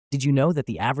Did you know that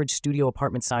the average studio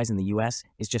apartment size in the US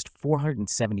is just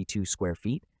 472 square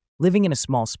feet? Living in a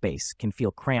small space can feel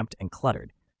cramped and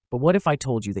cluttered, but what if I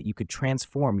told you that you could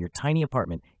transform your tiny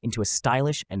apartment into a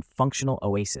stylish and functional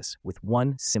oasis with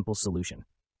one simple solution?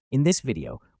 In this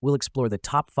video, we'll explore the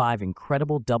top 5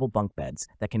 incredible double bunk beds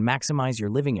that can maximize your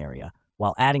living area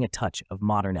while adding a touch of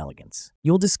modern elegance.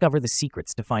 You'll discover the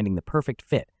secrets to finding the perfect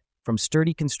fit, from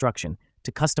sturdy construction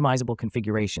to customizable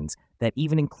configurations that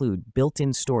even include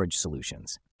built-in storage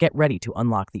solutions. Get ready to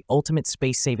unlock the ultimate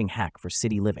space-saving hack for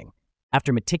city living.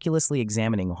 After meticulously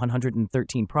examining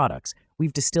 113 products,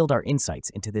 we've distilled our insights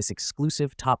into this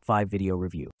exclusive top 5 video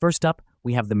review. First up,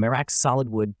 we have the Merax Solid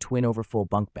Wood Twin Overfull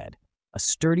Bunk Bed, a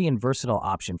sturdy and versatile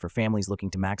option for families looking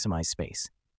to maximize space.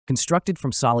 Constructed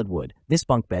from solid wood, this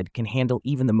bunk bed can handle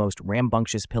even the most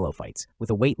rambunctious pillow fights, with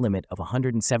a weight limit of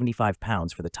 175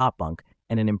 pounds for the top bunk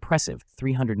and an impressive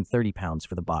 330 pounds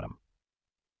for the bottom.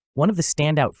 One of the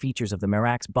standout features of the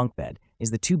Merax bunk bed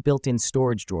is the 2 built-in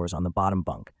storage drawers on the bottom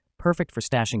bunk, perfect for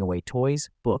stashing away toys,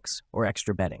 books, or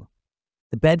extra bedding.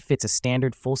 The bed fits a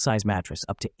standard full-size mattress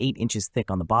up to 8 inches thick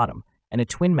on the bottom and a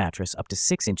twin mattress up to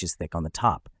 6 inches thick on the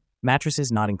top,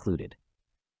 mattresses not included.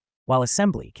 While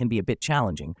assembly can be a bit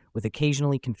challenging, with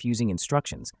occasionally confusing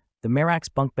instructions, the Merax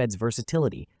bunk bed's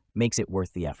versatility makes it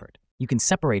worth the effort. You can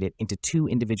separate it into 2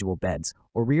 individual beds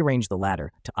or rearrange the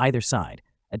latter to either side,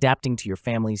 adapting to your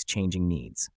family's changing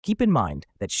needs. Keep in mind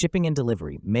that shipping and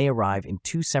delivery may arrive in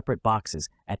 2 separate boxes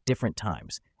at different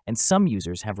times, and some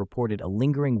users have reported a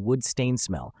lingering wood stain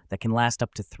smell that can last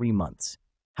up to 3 months.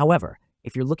 However,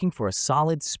 if you're looking for a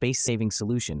solid space-saving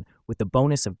solution with the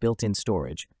bonus of built-in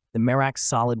storage, the Merax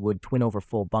Solid Wood Twin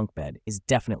Overfull Bunk Bed is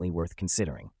definitely worth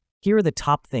considering. Here are the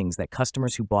top things that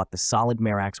customers who bought the solid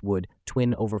Merax Wood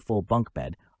Twin Overfull Bunk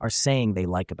Bed are saying they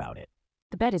like about it.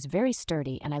 The bed is very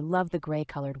sturdy and I love the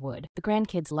gray-colored wood. The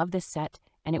grandkids love this set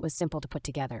and it was simple to put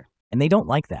together. And they don't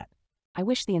like that. I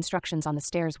wish the instructions on the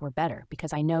stairs were better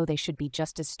because I know they should be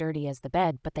just as sturdy as the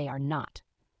bed, but they are not.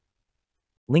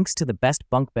 Links to the best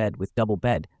bunk bed with double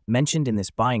bed mentioned in this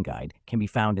buying guide can be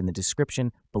found in the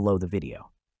description below the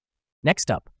video.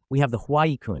 Next up, we have the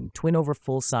Hawaii-kun Twin Over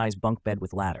Full-Size Bunk Bed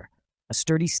with Ladder, a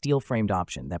sturdy steel-framed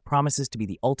option that promises to be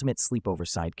the ultimate sleepover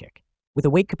sidekick. With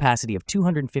a weight capacity of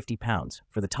 250 pounds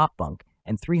for the top bunk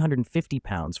and 350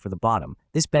 pounds for the bottom,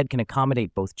 this bed can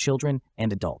accommodate both children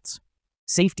and adults.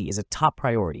 Safety is a top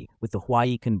priority with the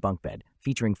Hawaii-kun bunk bed,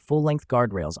 featuring full-length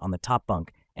guardrails on the top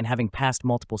bunk and having passed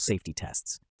multiple safety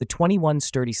tests. The 21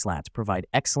 sturdy slats provide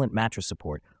excellent mattress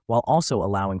support while also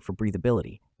allowing for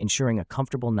breathability, ensuring a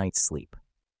comfortable night's sleep.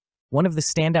 One of the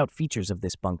standout features of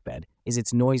this bunk bed is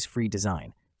its noise-free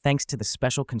design, thanks to the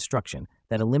special construction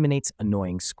that eliminates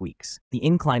annoying squeaks. The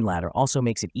incline ladder also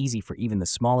makes it easy for even the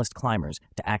smallest climbers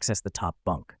to access the top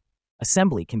bunk.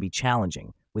 Assembly can be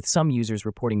challenging, with some users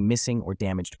reporting missing or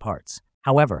damaged parts.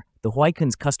 However, the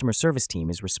Hawaii-kun's customer service team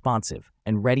is responsive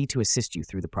and ready to assist you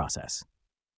through the process.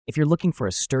 If you're looking for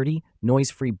a sturdy,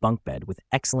 noise-free bunk bed with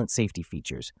excellent safety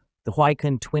features, the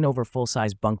Hawaii-kun Twin Over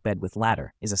Full-Size Bunk Bed with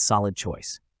Ladder is a solid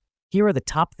choice. Here are the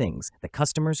top things that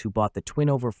customers who bought the Twin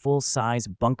Over Full-Size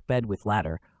Bunk Bed with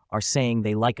Ladder are saying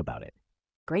they like about it.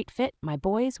 Great fit, my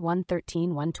boys,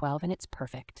 113, 112, and it's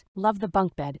perfect. Love the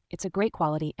bunk bed, it's a great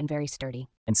quality and very sturdy.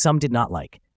 And some did not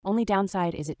like. Only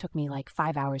downside is it took me like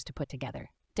 5 hours to put together.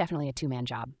 Definitely a 2-man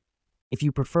job. If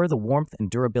you prefer the warmth and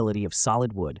durability of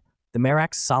solid wood, the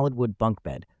Merax Solid Wood Bunk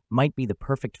Bed might be the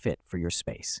perfect fit for your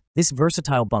space. This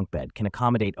versatile bunk bed can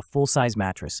accommodate a full-size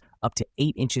mattress up to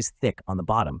 8 inches thick on the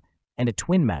bottom and a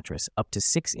twin mattress up to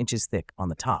 6 inches thick on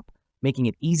the top, making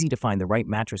it easy to find the right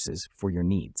mattresses for your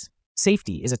needs.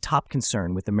 Safety is a top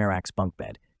concern with the Merax bunk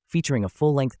bed, featuring a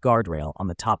full-length guardrail on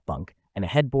the top bunk and a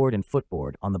headboard and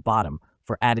footboard on the bottom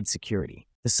for added security.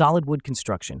 The solid wood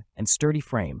construction and sturdy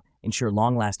frame ensure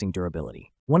long-lasting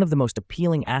durability. One of the most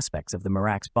appealing aspects of the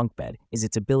Merax bunk bed is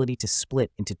its ability to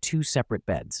split into 2 separate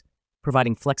beds,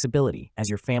 providing flexibility as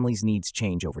your family's needs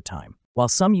change over time. While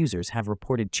some users have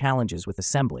reported challenges with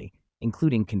assembly,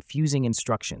 including confusing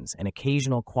instructions and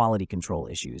occasional quality control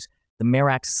issues, the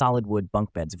Merax Solid Wood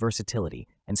Bunk Bed's versatility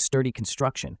and sturdy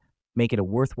construction make it a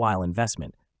worthwhile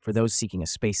investment for those seeking a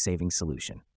space-saving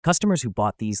solution. Customers who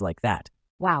bought these like that,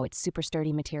 Wow, it's super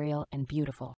sturdy material and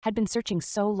beautiful. Had been searching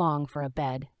so long for a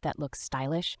bed that looks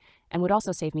stylish and would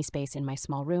also save me space in my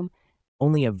small room.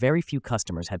 only a very few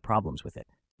customers had problems with it.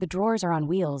 The drawers are on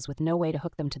wheels with no way to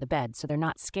hook them to the bed, so they're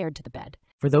not scared to the bed.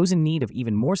 For those in need of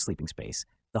even more sleeping space,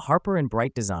 the Harper &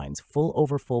 Bright Designs full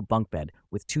over full bunk bed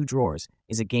with 2 drawers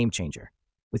is a game changer.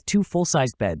 With 2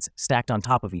 full-sized beds stacked on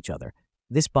top of each other,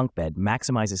 This bunk bed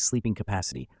maximizes sleeping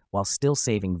capacity while still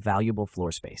saving valuable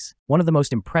floor space. One of the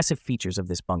most impressive features of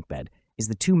this bunk bed is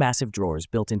the two massive drawers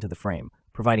built into the frame,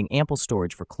 providing ample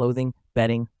storage for clothing,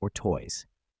 bedding, or toys.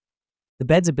 The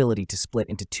bed's ability to split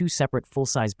into two separate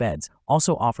full-size beds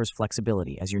also offers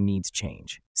flexibility as your needs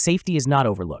change. Safety is not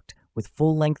overlooked, with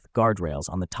full-length guardrails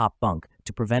on the top bunk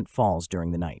to prevent falls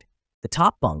during the night. The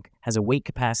top bunk has a weight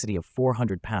capacity of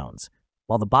 400 pounds,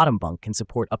 while the bottom bunk can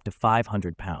support up to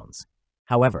 500 pounds.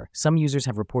 However, some users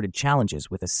have reported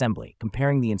challenges with assembly,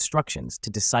 comparing the instructions to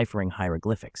deciphering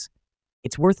hieroglyphics.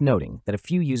 It's worth noting that a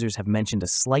few users have mentioned a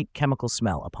slight chemical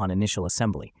smell upon initial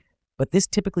assembly, but this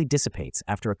typically dissipates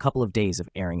after a couple of days of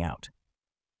airing out.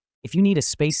 If you need a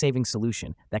space-saving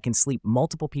solution that can sleep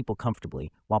multiple people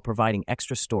comfortably while providing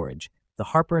extra storage, the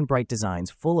Harper & Bright Design's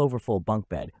full overfull bunk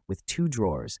bed with two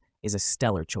drawers is a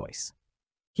stellar choice.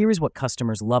 Here is what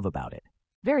customers love about it.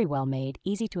 Very well made,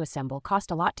 easy to assemble,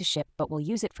 cost a lot to ship, but will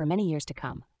use it for many years to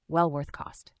come. Well worth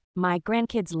cost. My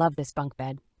grandkids love this bunk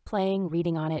bed. Playing,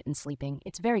 reading on it, and sleeping.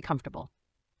 It's very comfortable.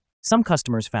 Some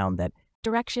customers found that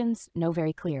Directions, no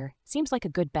very clear. Seems like a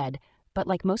good bed, but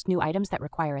like most new items that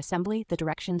require assembly, the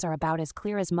directions are about as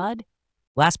clear as mud.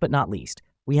 Last but not least,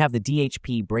 we have the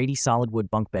DHP Brady Solid Wood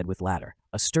Bunk Bed with Ladder,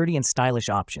 a sturdy and stylish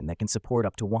option that can support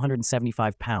up to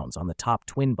 175 pounds on the top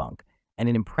twin bunk and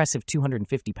an impressive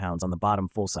 250 pounds on the bottom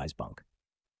full-size bunk.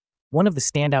 One of the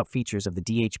standout features of the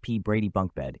DHP Brady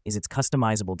Bunk Bed is its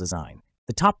customizable design.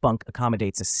 The top bunk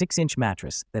accommodates a 6-inch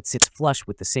mattress that sits flush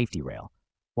with the safety rail,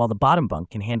 while the bottom bunk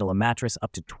can handle a mattress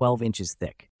up to 12 inches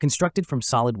thick. Constructed from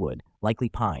solid wood, likely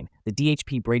pine, the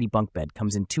DHP Brady Bunk Bed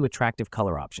comes in two attractive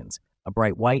color options, a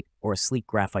bright white or a sleek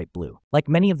graphite blue. Like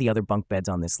many of the other bunk beds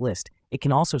on this list, it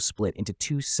can also split into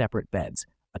two separate beds,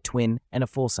 a twin and a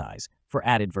full-size, for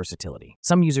added versatility.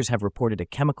 Some users have reported a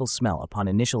chemical smell upon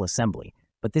initial assembly,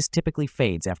 but this typically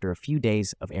fades after a few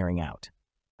days of airing out.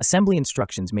 Assembly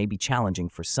instructions may be challenging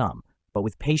for some, but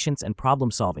with patience and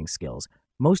problem-solving skills,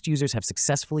 most users have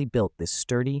successfully built this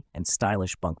sturdy and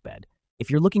stylish bunk bed. If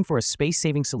you're looking for a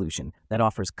space-saving solution that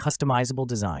offers customizable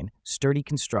design, sturdy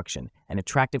construction, and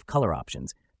attractive color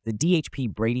options, the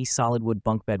DHP Brady Solid Wood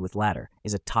Bunk Bed with Ladder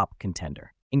is a top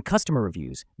contender. In customer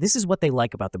reviews, this is what they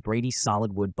like about the Brady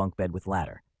Solid Wood Bunk Bed with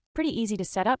Ladder. Pretty easy to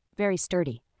set up, very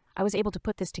sturdy. I was able to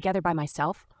put this together by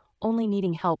myself, only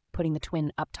needing help putting the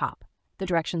twin up top. The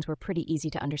directions were pretty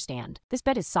easy to understand. This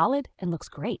bed is solid and looks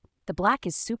great. The black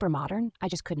is super modern. I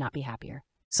just could not be happier.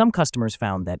 Some customers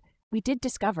found that We did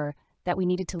discover that we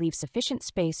needed to leave sufficient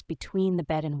space between the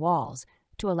bed and walls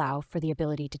to allow for the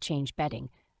ability to change bedding,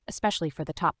 especially for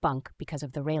the top bunk because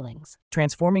of the railings.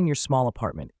 transforming your small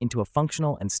apartment into a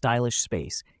functional and stylish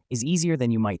space is easier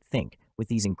than you might think with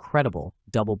these incredible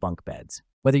double bunk beds.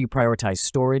 Whether you prioritize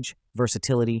storage,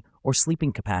 versatility, or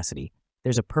sleeping capacity,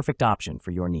 there's a perfect option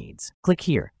for your needs. Click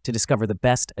here to discover the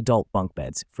best adult bunk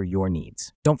beds for your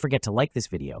needs. Don't forget to like this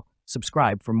video,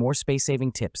 subscribe for more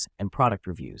space-saving tips and product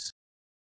reviews.